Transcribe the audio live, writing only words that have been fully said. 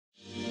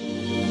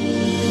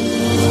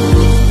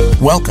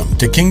Welcome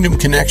to Kingdom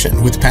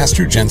Connection with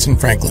Pastor Jentezen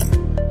Franklin.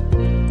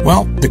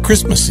 Well, the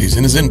Christmas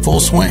season is in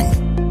full swing.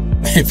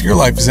 If your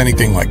life is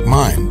anything like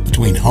mine,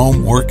 between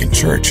home, work, and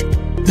church,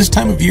 this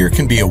time of year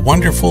can be a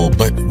wonderful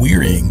but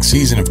wearying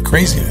season of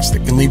craziness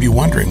that can leave you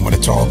wondering what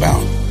it's all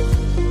about.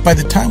 By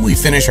the time we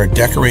finish our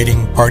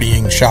decorating,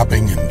 partying,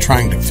 shopping, and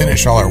trying to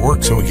finish all our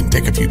work so we can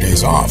take a few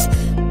days off,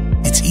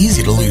 it's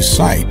easy to lose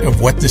sight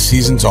of what this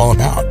season's all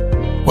about,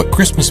 what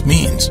Christmas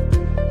means,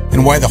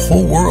 and why the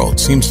whole world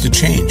seems to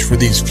change for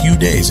these few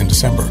days in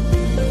December.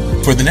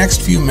 For the next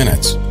few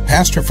minutes,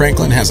 Pastor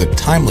Franklin has a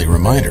timely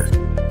reminder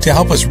to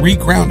help us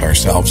reground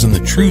ourselves in the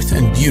truth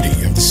and beauty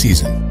of the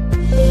season.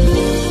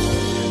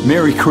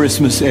 Merry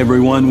Christmas,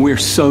 everyone. We're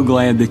so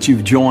glad that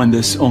you've joined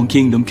us on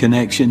Kingdom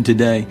Connection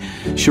today.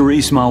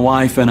 Cherise, my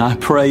wife, and I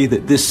pray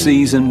that this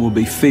season will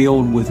be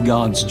filled with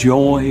God's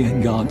joy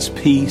and God's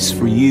peace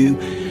for you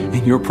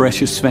and your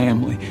precious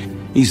family.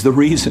 He's the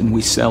reason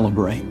we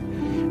celebrate.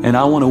 And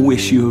I want to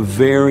wish you a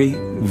very,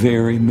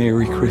 very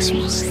Merry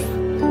Christmas.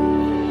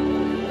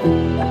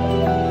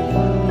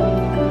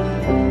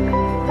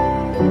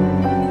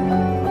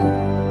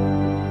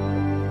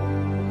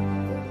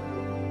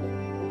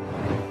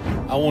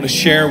 I want to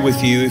share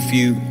with you, if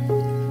you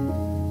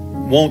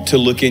want to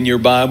look in your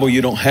Bible,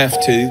 you don't have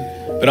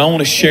to, but I want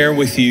to share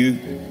with you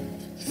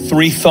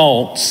 3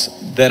 thoughts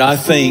that I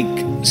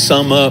think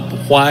sum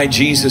up why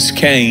Jesus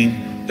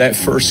came that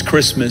first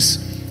Christmas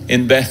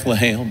in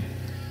Bethlehem.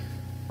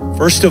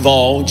 First of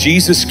all,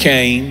 Jesus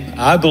came,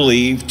 I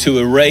believe, to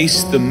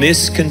erase the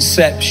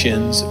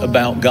misconceptions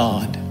about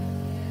God.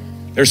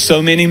 There's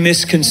so many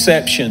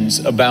misconceptions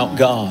about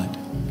God.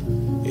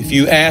 If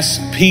you ask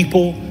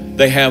people,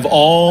 they have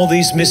all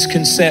these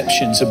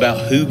misconceptions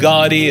about who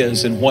God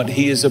is and what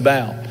He is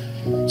about.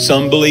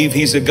 Some believe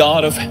He's a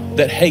God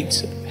that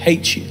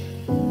hates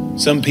you.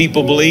 Some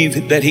people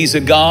believe that He's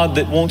a God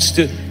that wants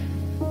to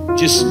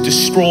just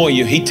destroy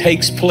you. He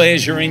takes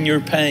pleasure in your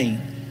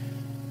pain.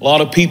 A lot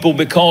of people,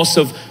 because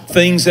of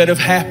things that have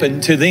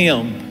happened to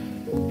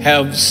them,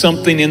 have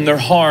something in their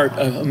heart,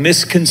 a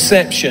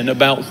misconception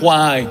about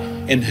why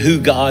and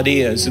who God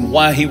is and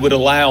why He would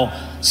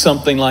allow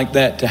something like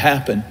that to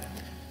happen.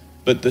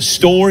 But the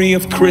story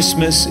of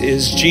Christmas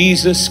is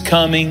Jesus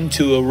coming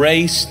to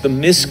erase the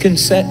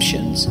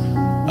misconceptions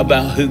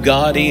about who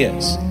God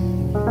is.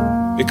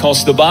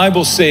 Because the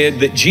Bible said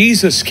that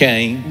Jesus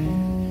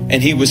came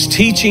and He was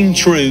teaching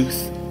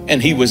truth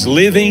and He was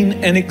living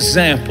an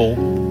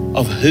example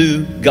of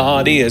who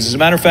God is. As a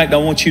matter of fact, I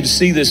want you to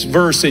see this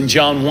verse in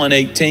John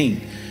 1:18.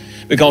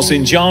 Because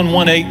in John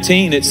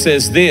 1:18 it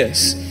says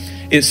this.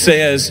 It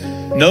says,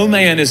 "No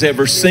man has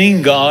ever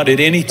seen God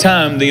at any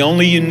time, the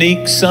only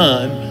unique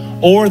Son,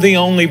 or the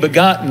only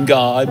begotten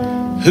God,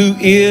 who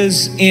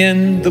is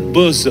in the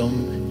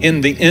bosom,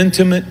 in the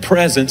intimate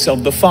presence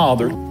of the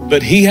Father.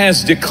 But He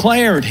has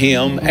declared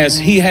Him as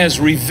He has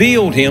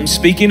revealed Him,"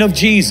 speaking of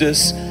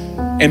Jesus,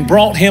 "and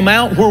brought Him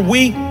out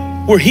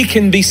where He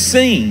can be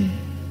seen.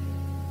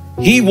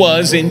 He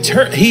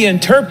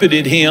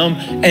interpreted Him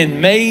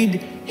and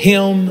made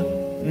Him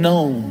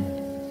known."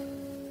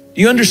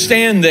 You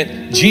understand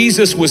that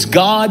Jesus was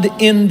God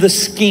in the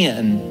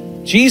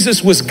skin.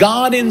 Jesus was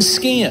God in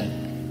skin.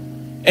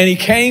 And He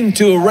came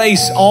to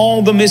erase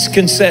all the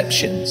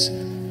misconceptions.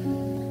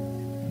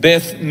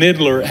 Beth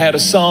Midler had a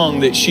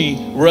song that she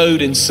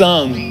wrote and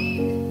sung.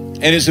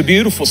 And it's a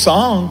beautiful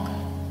song,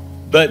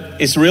 but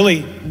it's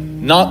really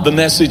not the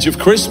message of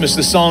Christmas.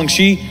 The song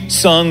she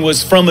sung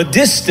was "From a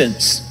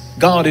Distance,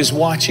 God is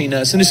Watching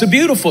Us." And it's a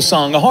beautiful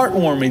song, a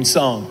heartwarming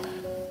song.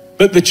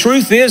 But the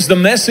truth is, the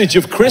message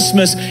of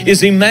Christmas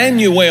is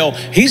Emmanuel.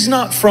 He's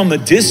not from a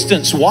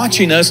distance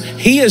watching us.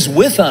 He is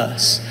with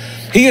us.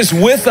 He is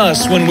with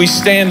us when we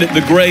stand at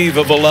the grave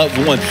of a loved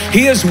one.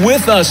 He is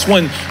with us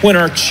when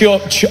our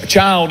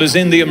child is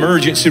in the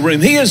emergency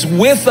room. He is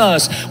with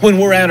us when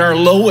we're at our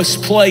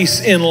lowest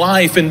place in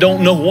life and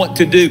don't know what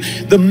to do.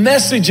 The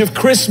message of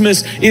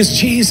Christmas is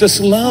Jesus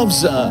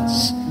loves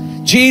us.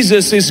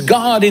 Jesus is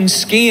God in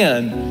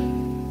skin.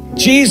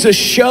 Jesus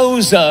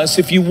shows us,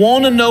 if you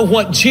want to know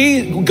what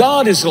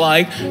God is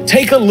like,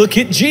 take a look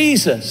at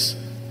Jesus,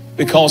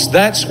 because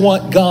that's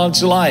what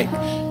God's like.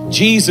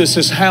 Jesus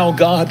is how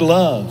God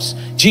loves.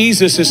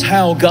 Jesus is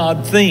how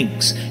God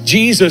thinks.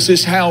 Jesus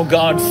is how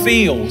God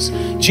feels.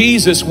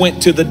 Jesus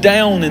went to the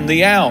down and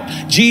the out.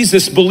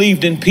 Jesus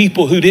believed in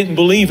people who didn't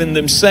believe in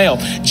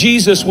themselves.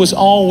 Jesus was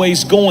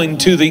always going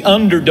to the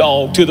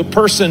underdog, to the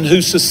person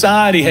who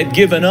society had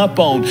given up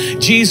on.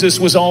 Jesus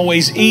was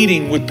always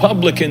eating with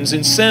publicans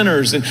and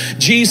sinners. And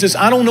Jesus,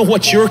 I don't know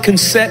what your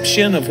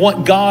conception of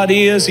what God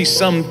is. He's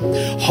some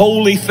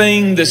holy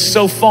thing that's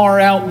so far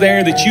out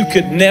there that you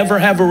could never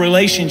have a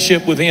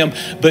relationship with Him.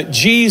 But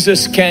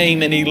Jesus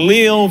came and He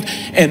lived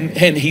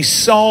and He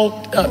sought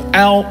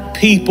out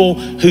people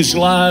whose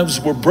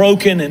lives were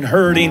broken and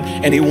hurting,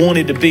 and He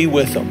wanted to be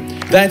with them.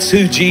 That's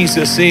who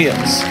Jesus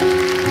is.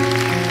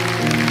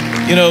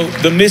 You know,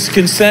 the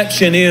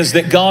misconception is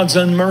that God's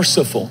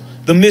unmerciful.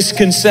 The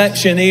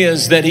misconception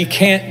is that He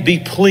can't be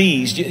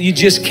pleased. You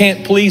just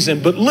can't please Him.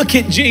 But look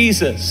at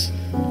Jesus.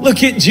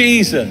 Look at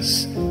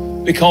Jesus.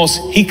 Because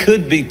he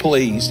could be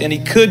pleased and he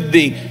could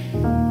be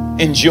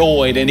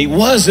enjoyed, and he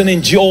was an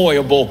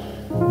enjoyable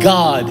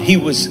God. He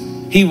was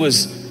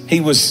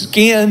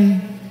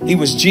skin. He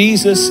was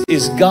Jesus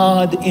is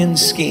God in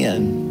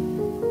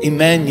skin.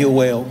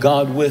 Emmanuel,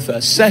 God with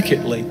us.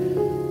 Secondly,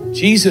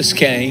 Jesus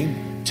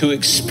came to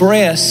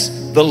express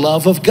the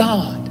love of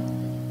God.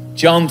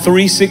 John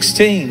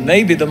 3:16,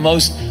 maybe the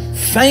most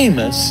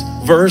famous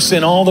verse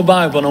in all the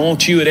Bible. And I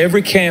want you at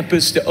every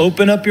campus to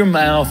open up your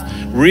mouth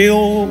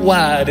real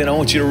wide, and I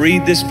want you to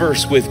read this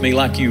verse with me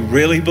like you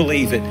really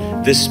believe it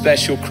this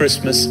special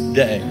Christmas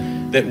day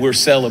that we're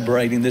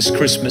celebrating, this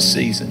Christmas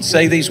season.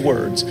 Say these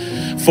words.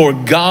 For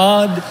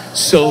God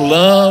so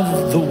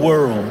loved the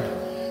world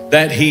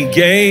that he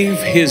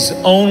gave his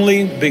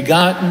only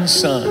begotten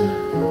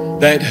Son,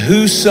 that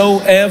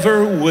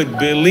whosoever would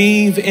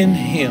believe in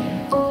him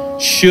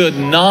should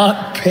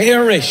not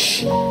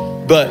perish,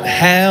 but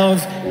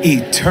have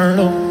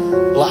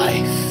eternal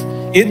life.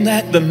 Isn't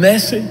that the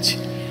message?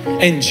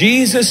 And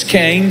Jesus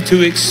came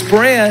to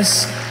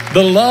express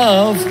the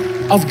love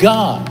of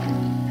God.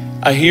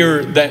 I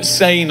hear that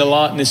saying a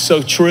lot, and it's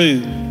so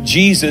true.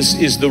 Jesus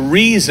is the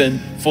reason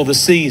for the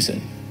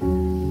season.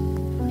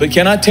 But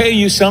can I tell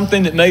you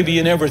something that maybe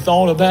you never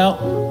thought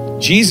about?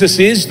 Jesus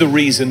is the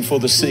reason for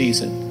the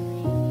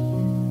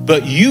season.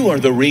 But you are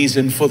the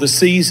reason for the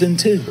season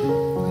too.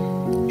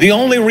 The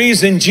only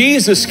reason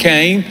Jesus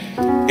came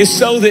is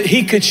so that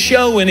he could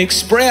show and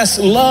express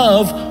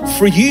love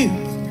for you.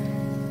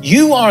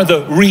 You are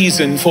the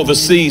reason for the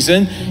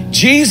season.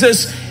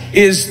 Jesus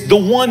is the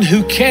one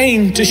who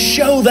came to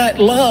show that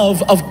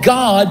love of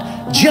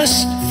God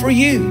just for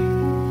you.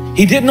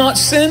 He did not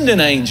send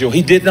an angel.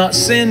 He did not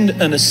send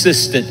an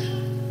assistant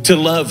to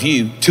love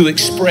you, to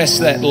express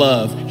that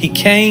love. He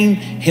came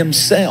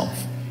himself.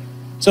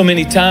 So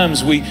many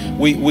times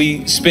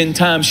we spend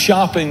time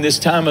shopping this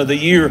time of the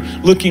year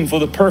looking for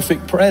the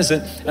perfect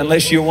present,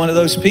 unless you're one of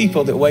those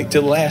people that wait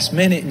till the last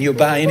minute and you'll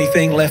buy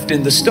anything left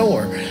in the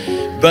store.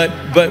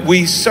 But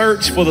we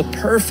search for the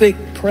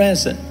perfect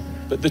present.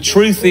 But the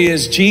truth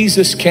is,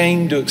 Jesus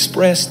came to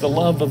express the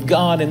love of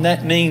God, and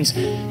that means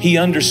he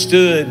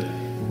understood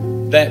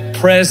that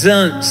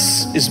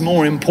presence is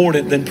more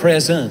important than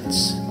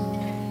presents.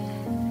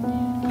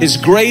 His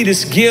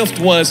greatest gift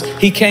was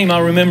he came. I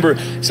remember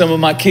some of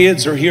my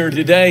kids are here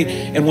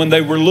today, and when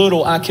they were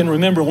little, I can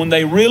remember when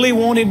they really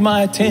wanted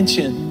my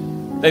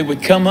attention, they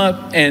would come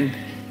up, and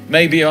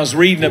maybe I was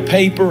reading a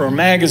paper or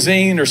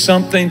magazine or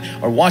something,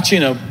 or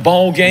watching a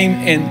ball game,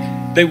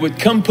 and they would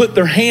come put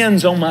their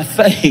hands on my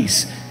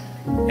face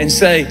and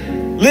say,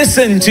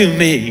 "Listen to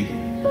me,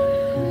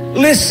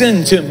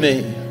 listen to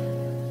me."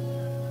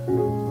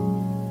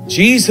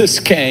 Jesus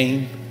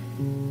came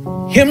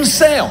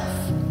himself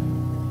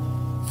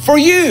for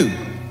you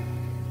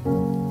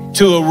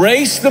to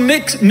erase the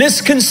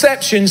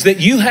misconceptions that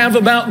you have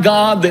about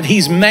God, that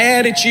he's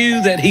mad at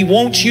you, that he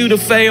wants you to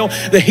fail,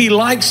 that he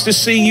likes to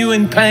see you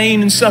in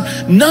pain and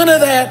stuff. None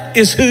of that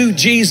is who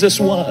Jesus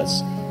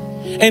was.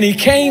 And he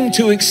came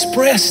to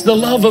express the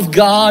love of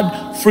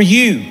God for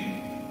you.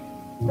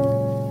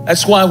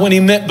 That's why when he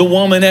met the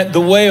woman at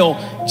the well,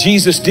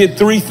 Jesus did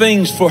three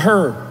things for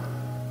her.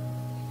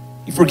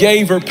 He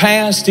forgave her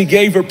past, he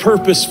gave her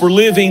purpose for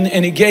living,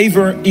 and he gave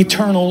her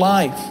eternal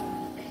life.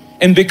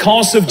 And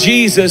because of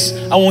Jesus,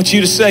 I want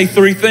you to say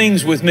three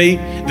things with me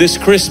this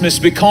Christmas.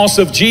 Because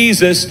of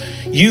Jesus,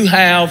 you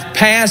have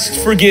past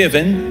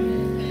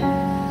forgiven,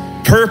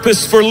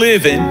 purpose for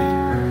living,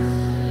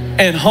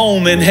 and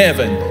home in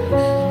heaven.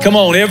 Come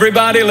on,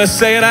 everybody, let's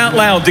say it out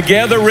loud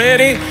together.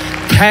 Ready?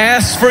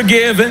 Past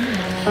forgiven,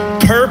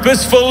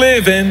 purpose for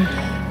living,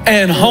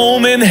 and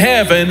home in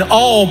heaven,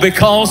 all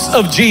because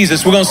of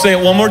Jesus. We're going to say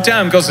it one more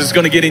time because it's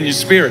going to get in your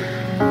spirit.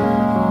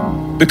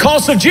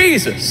 Because of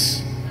Jesus,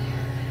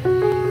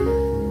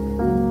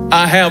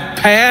 I have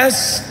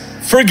past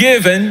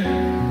forgiven,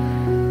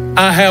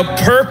 I have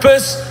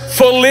purpose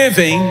for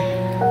living,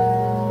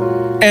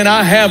 and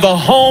I have a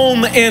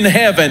home in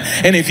heaven.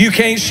 And if you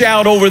can't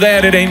shout over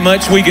that, it ain't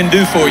much we can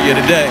do for you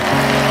today.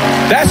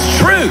 That's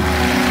true.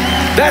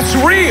 That's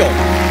real.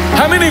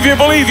 How many of you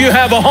believe you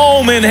have a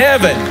home in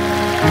heaven?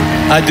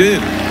 I do.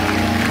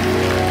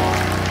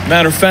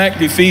 Matter of fact,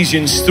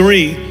 Ephesians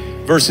 3,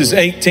 verses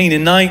 18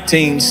 and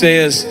 19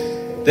 says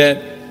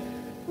that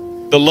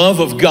the love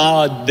of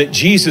God that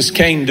Jesus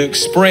came to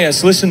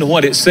express, listen to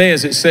what it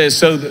says. It says,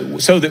 so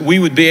that we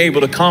would be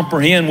able to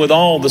comprehend with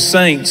all the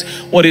saints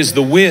what is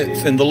the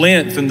width and the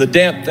length and the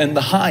depth and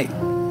the height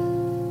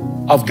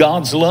of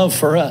God's love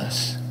for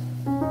us.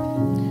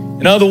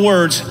 In other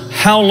words,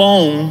 how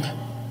long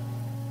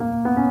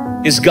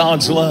is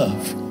God's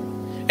love?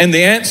 And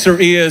the answer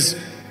is,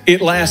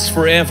 it lasts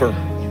forever.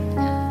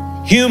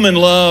 Human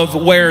love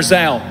wears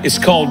out. It's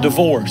called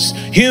divorce.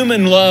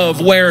 Human love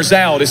wears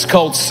out. It's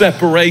called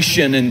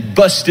separation and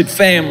busted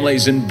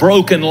families and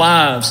broken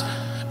lives.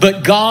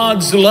 But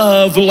God's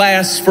love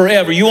lasts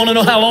forever. You want to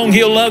know how long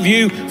he'll love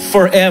you?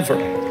 Forever.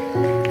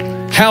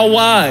 How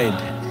wide?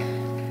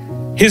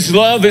 His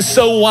love is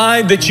so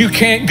wide that you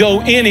can't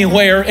go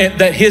anywhere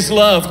that His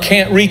love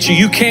can't reach you.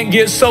 You can't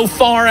get so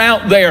far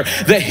out there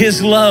that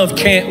His love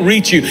can't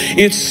reach you.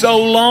 It's so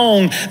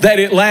long that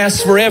it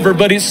lasts forever,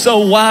 but it's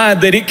so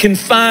wide that it can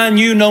find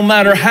you no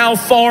matter how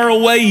far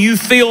away you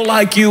feel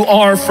like you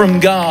are from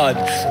God.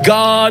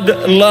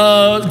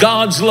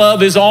 God's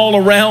love is all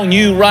around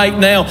you right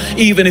now,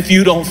 even if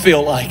you don't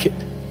feel like it.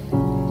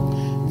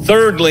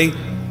 Thirdly,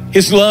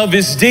 His love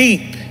is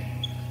deep.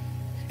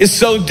 It's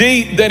so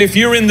deep that if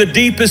you're in the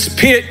deepest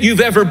pit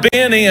you've ever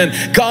been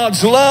in,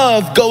 God's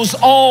love goes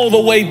all the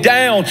way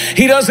down.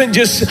 He doesn't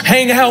just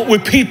hang out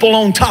with people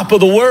on top of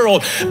the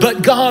world,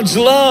 but God's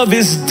love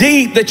is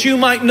deep that you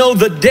might know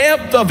the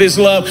depth of His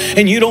love.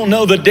 And you don't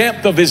know the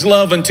depth of His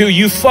love until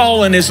you've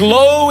fallen as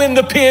low in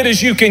the pit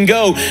as you can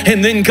go.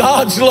 And then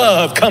God's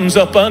love comes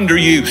up under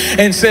you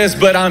and says,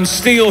 but I'm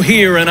still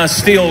here and I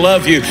still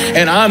love you.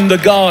 And I'm the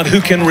God who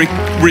can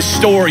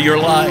restore your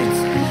life.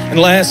 And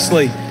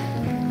lastly,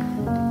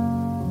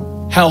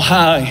 how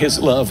high His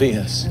love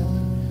is.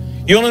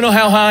 You want to know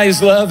how high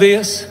His love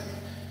is?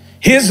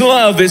 His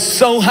love is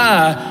so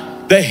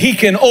high that He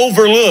can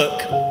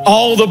overlook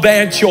all the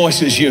bad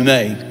choices you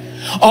made,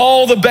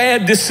 all the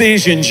bad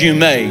decisions you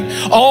made,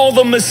 all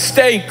the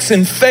mistakes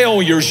and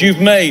failures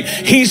you've made.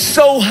 He's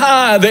so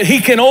high that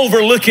He can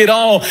overlook it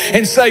all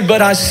and say,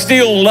 but I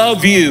still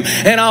love you,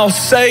 and I'll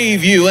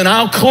save you, and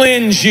I'll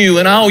cleanse you,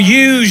 and I'll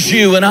use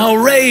you, and I'll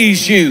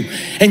raise you.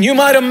 And you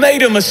might have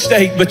made a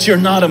mistake, but you're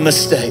not a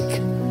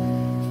mistake.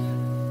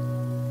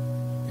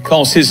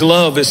 Because His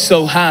love is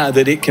so high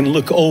that it can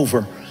look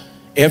over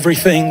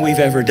everything we've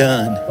ever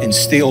done and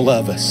still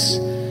love us.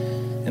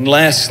 And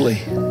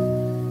lastly,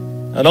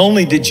 not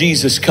only did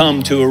Jesus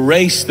come to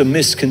erase the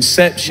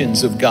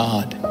misconceptions of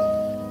God,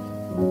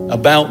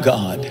 about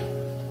God,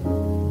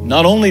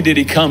 not only did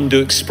He come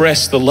to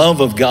express the love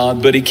of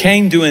God, but He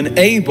came to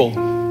enable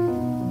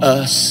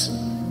us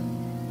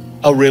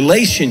a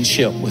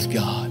relationship with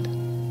God.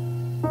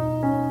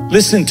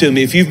 Listen to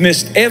me, if you've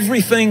missed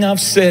everything I've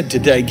said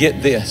today,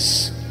 get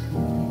this.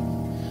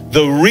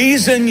 The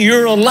reason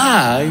you're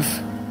alive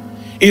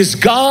is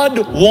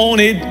God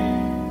wanted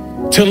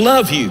to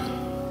love you.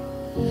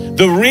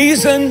 The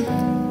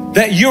reason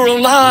that you're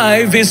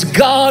alive is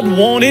God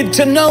wanted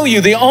to know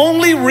you. The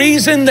only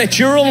reason that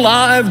you're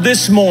alive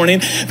this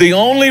morning, the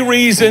only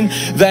reason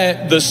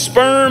that the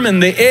sperm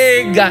and the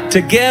egg got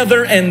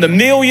together and the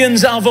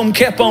millions of them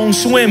kept on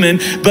swimming,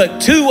 but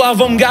two of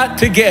them got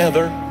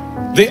together,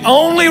 the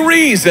only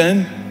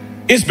reason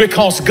is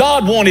because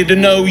God wanted to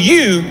know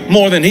you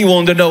more than He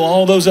wanted to know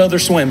all those other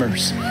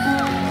swimmers.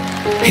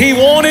 He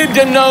wanted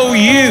to know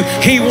you.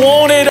 He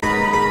wanted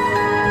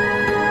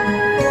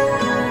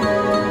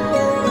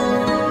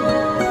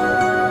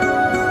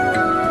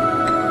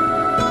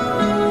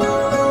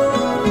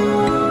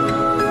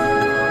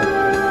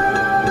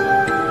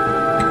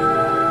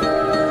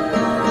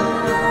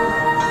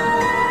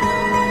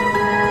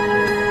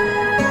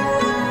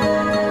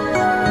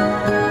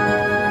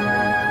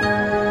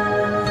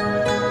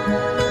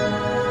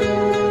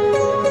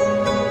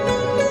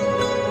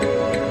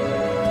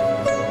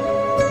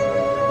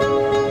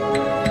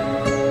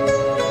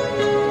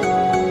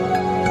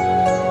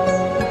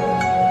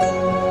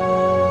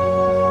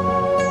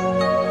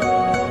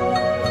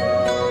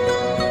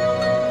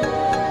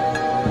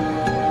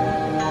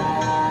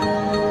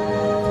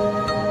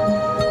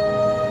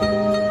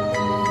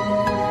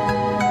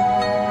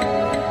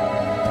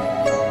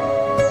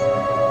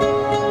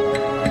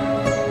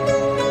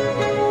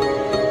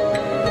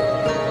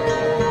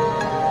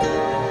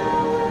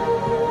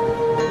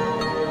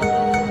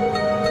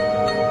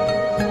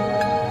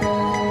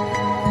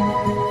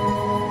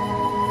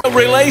a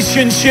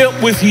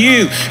relationship with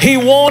you. He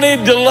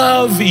wanted to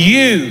love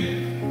you.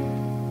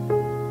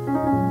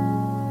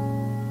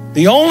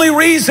 The only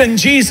reason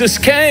Jesus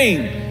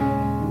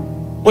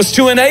came was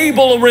to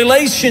enable a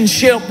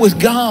relationship with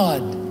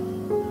God,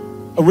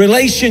 a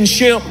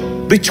relationship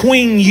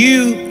between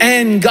you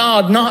and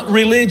God, not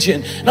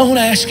religion. And I want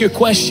to ask you a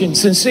question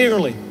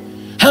sincerely.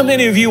 How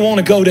many of you want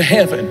to go to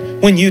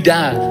heaven when you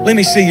die? Let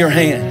me see your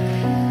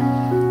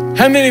hand.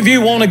 How many of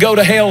you want to go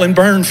to hell and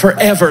burn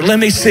forever? Let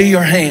me see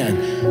your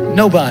hand.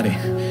 Nobody.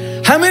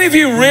 How many of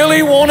you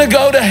really want to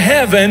go to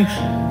heaven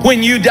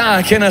when you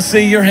die? Can I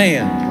see your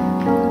hand?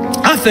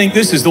 I think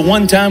this is the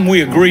one time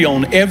we agree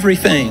on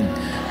everything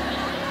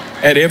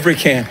at every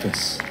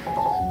campus.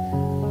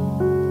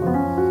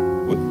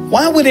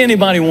 Why would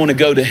anybody want to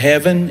go to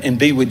heaven and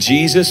be with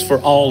Jesus for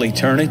all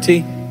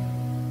eternity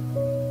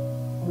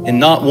and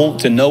not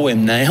want to know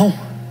Him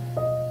now?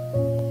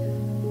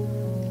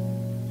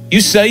 You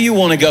say you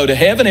want to go to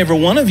heaven. Every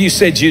one of you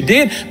said you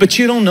did, but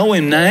you don't know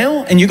Him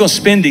now, and you're going to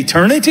spend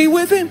eternity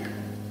with Him?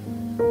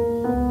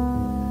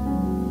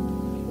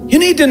 You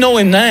need to know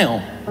Him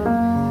now.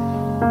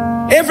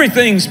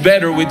 Everything's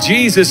better with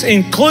Jesus,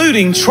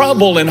 including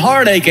trouble and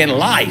heartache and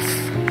life.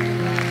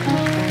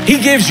 He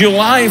gives you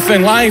life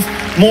and life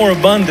more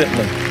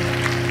abundantly.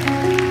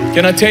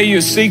 Can I tell you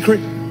a secret?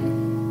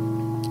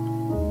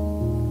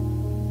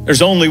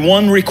 There's only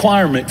one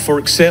requirement for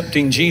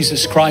accepting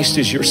Jesus Christ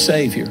as your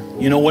Savior.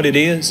 You know what it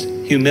is?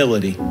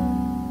 Humility.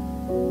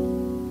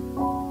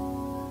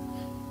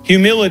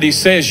 Humility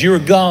says you're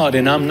God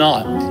and I'm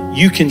not.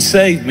 You can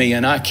save me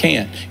and I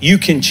can't. You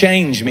can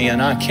change me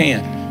and I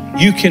can't.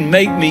 You can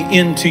make me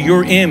into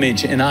your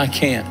image and I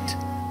can't.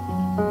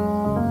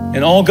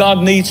 And all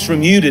God needs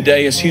from you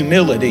today is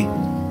humility.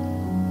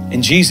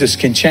 And Jesus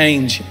can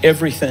change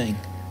everything.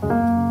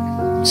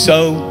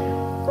 So,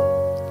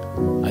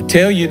 I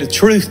tell you the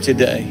truth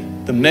today.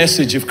 The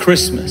message of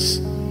Christmas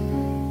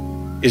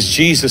is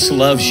Jesus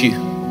loves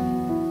you.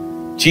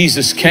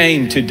 Jesus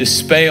came to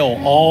dispel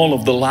all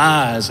of the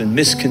lies and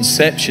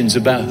misconceptions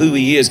about who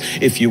He is.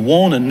 If you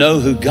want to know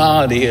who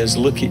God is,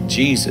 look at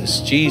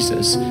Jesus.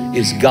 Jesus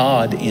is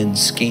God in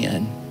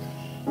skin.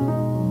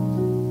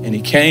 And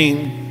He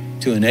came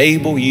to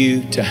enable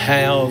you to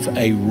have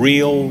a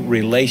real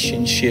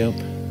relationship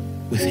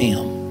with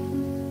Him.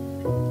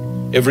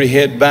 Every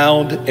head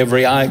bowed,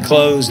 every eye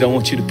closed. I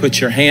want you to put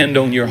your hand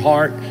on your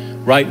heart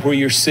right where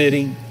you're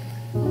sitting.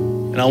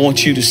 And I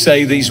want you to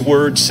say these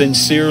words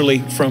sincerely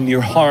from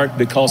your heart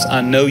because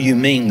I know you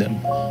mean them.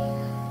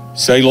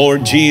 Say,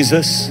 Lord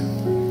Jesus,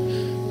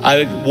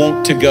 I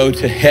want to go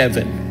to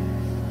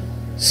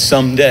heaven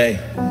someday.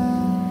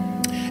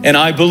 And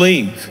I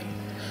believe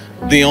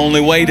the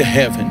only way to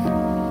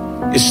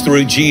heaven is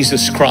through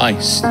Jesus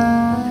Christ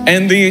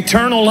and the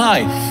eternal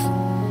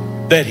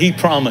life that He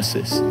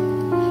promises.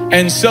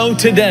 And so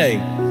today,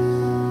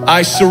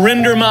 I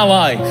surrender my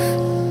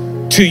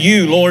life to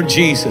you, Lord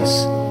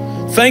Jesus.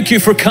 Thank you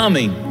for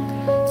coming.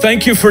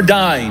 Thank you for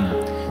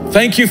dying.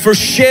 Thank you for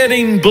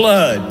shedding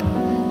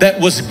blood that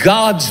was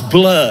God's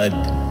blood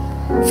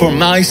for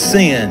my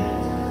sin.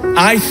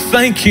 I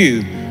thank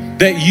you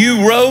that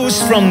you rose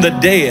from the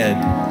dead.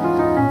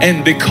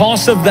 And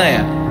because of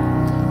that,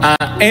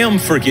 I am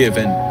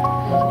forgiven.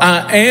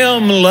 I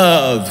am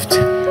loved.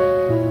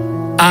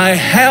 I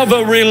have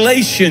a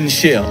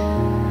relationship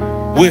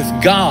with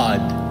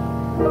God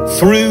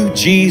through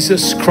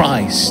Jesus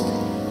Christ,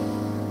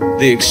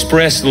 the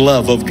expressed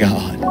love of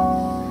God.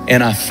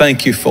 And I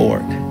thank you for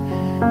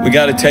it. We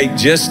got to take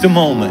just a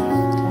moment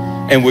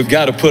and we've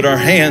got to put our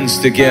hands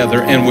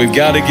together and we've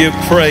got to give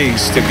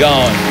praise to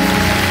God.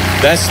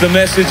 That's the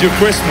message of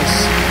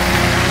Christmas.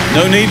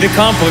 No need to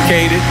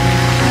complicate it.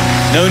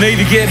 No need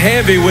to get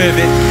heavy with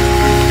it.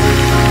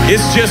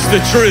 It's just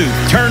the truth.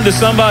 Turn to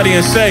somebody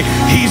and say,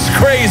 He's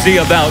crazy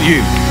about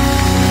you.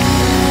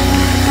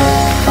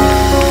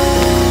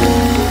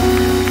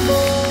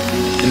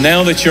 And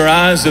now that your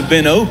eyes have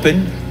been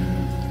opened,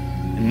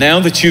 and now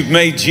that you've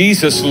made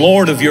Jesus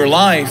Lord of your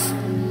life,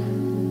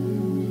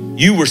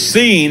 you were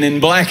seeing in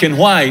black and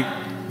white,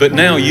 but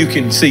now you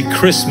can see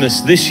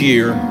Christmas this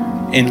year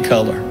in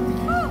color.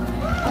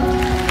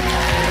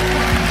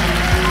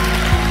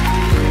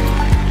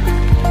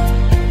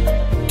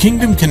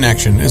 Kingdom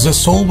Connection is a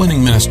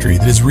soul-winning ministry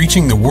that is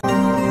reaching the world.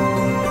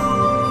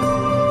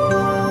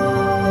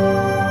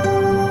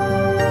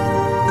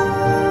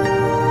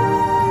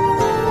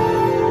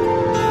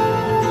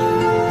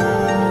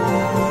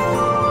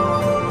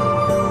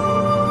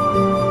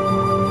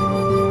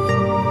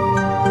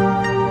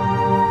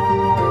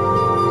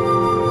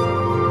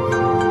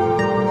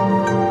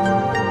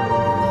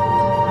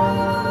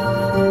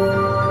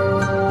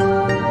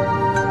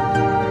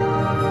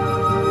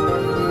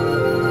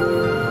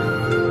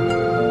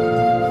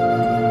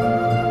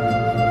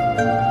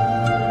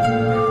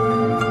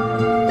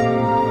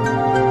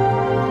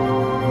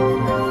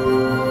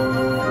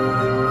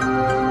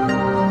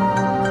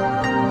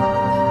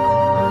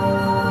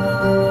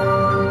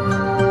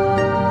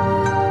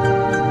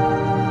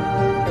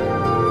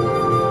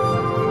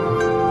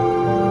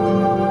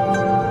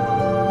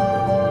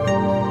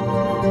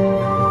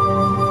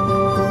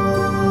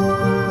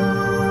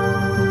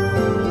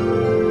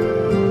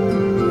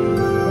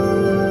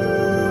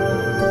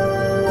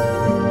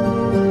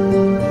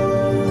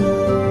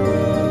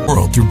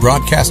 Through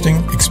broadcasting,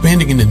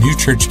 expanding into new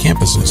church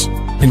campuses,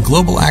 and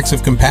global acts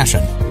of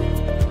compassion.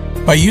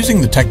 By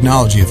using the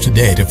technology of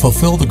today to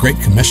fulfill the Great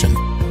Commission,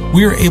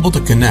 we are able to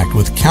connect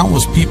with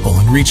countless people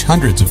and reach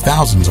hundreds of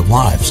thousands of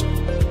lives.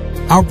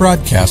 Our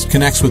broadcast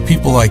connects with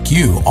people like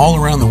you all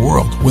around the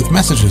world with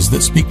messages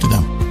that speak to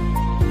them.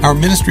 Our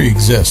ministry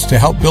exists to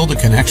help build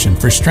a connection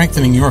for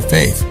strengthening your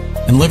faith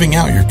and living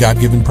out your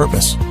God-given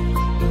purpose.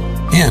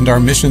 And our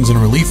missions and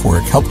relief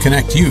work help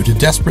connect you to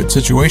desperate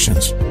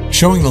situations,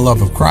 showing the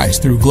love of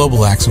Christ through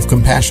global acts of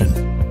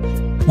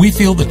compassion. We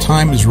feel the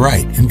time is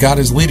right and God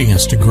is leading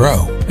us to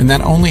grow, and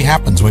that only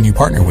happens when you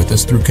partner with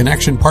us through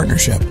Connection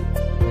Partnership.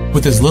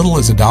 With as little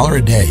as $1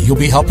 a day, you'll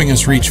be helping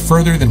us reach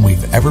further than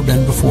we've ever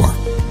been before.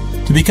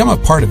 To become a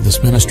part of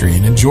this ministry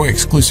and enjoy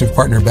exclusive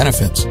partner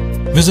benefits,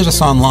 visit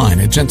us online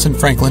at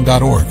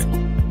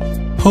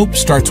jentezenfranklin.org. Hope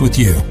starts with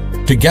you.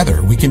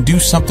 Together, we can do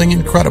something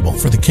incredible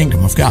for the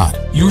kingdom of God.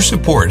 Your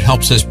support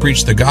helps us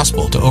preach the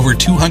gospel to over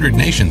 200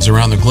 nations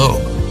around the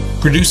globe,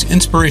 produce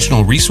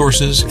inspirational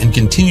resources, and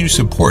continue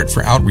support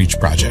for outreach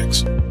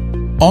projects.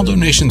 All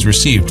donations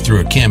received through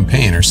a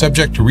campaign are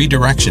subject to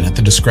redirection at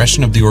the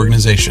discretion of the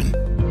organization.